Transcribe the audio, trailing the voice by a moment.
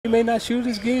He may not shoot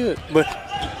as good,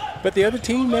 but the other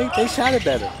team, they shot it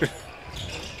better.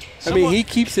 I mean, he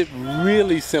keeps it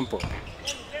really simple.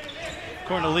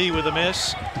 Corner Lee with a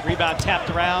miss. Rebound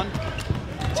tapped around.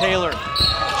 Taylor.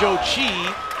 Zhou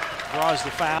Qi draws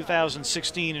the foul.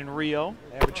 2016 in Rio.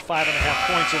 Averaged 5.5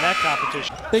 points in that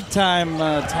competition. Big time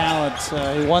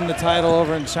talent. He won the title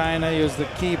over in China. He was the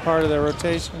key part of their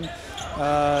rotation. He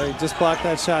just blocked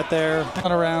that shot there.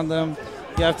 Around them.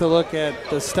 You have to look at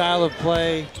the style of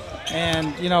play,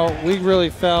 and you know I really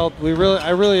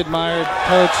admired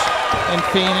Coach in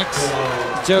Phoenix,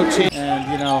 Zhou Qi, and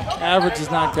you know average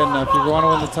is not good enough. If you want to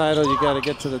win the title, you got to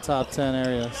get to the top 10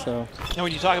 area. So. And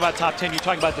when you talk about top 10, you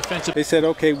talk about defensive. They said,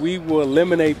 okay, we will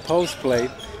eliminate post play,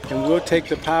 and we'll take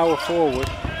the power forward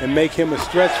and make him a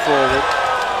stretch forward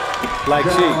like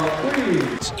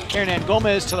Qi. Hernan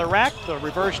Gomez to the rack. The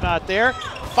reverse not there.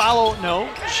 Follow no.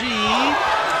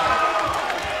 Qi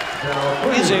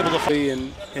is able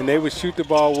to. And they would shoot the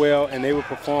ball well, and they would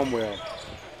perform well.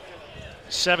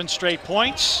 7 straight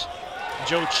points.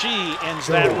 Zhou Qi ends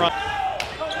that run.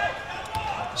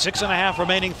 6.5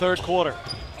 remaining third quarter.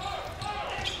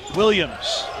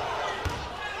 Williams.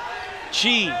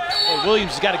 Qi.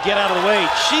 Williams has got to get out of the way.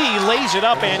 Qi lays it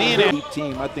up and in.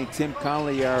 Team. I think Tim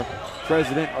Conley, our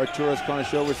president, Arturas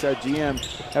Konashowitz, our GM,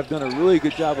 have done a really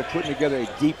good job of putting together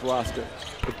a deep roster.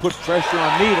 To put pressure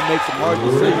on me to make some hard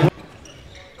decisions.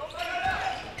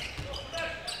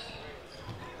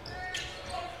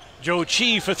 Zhou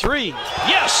Qi for 3.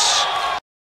 Yes!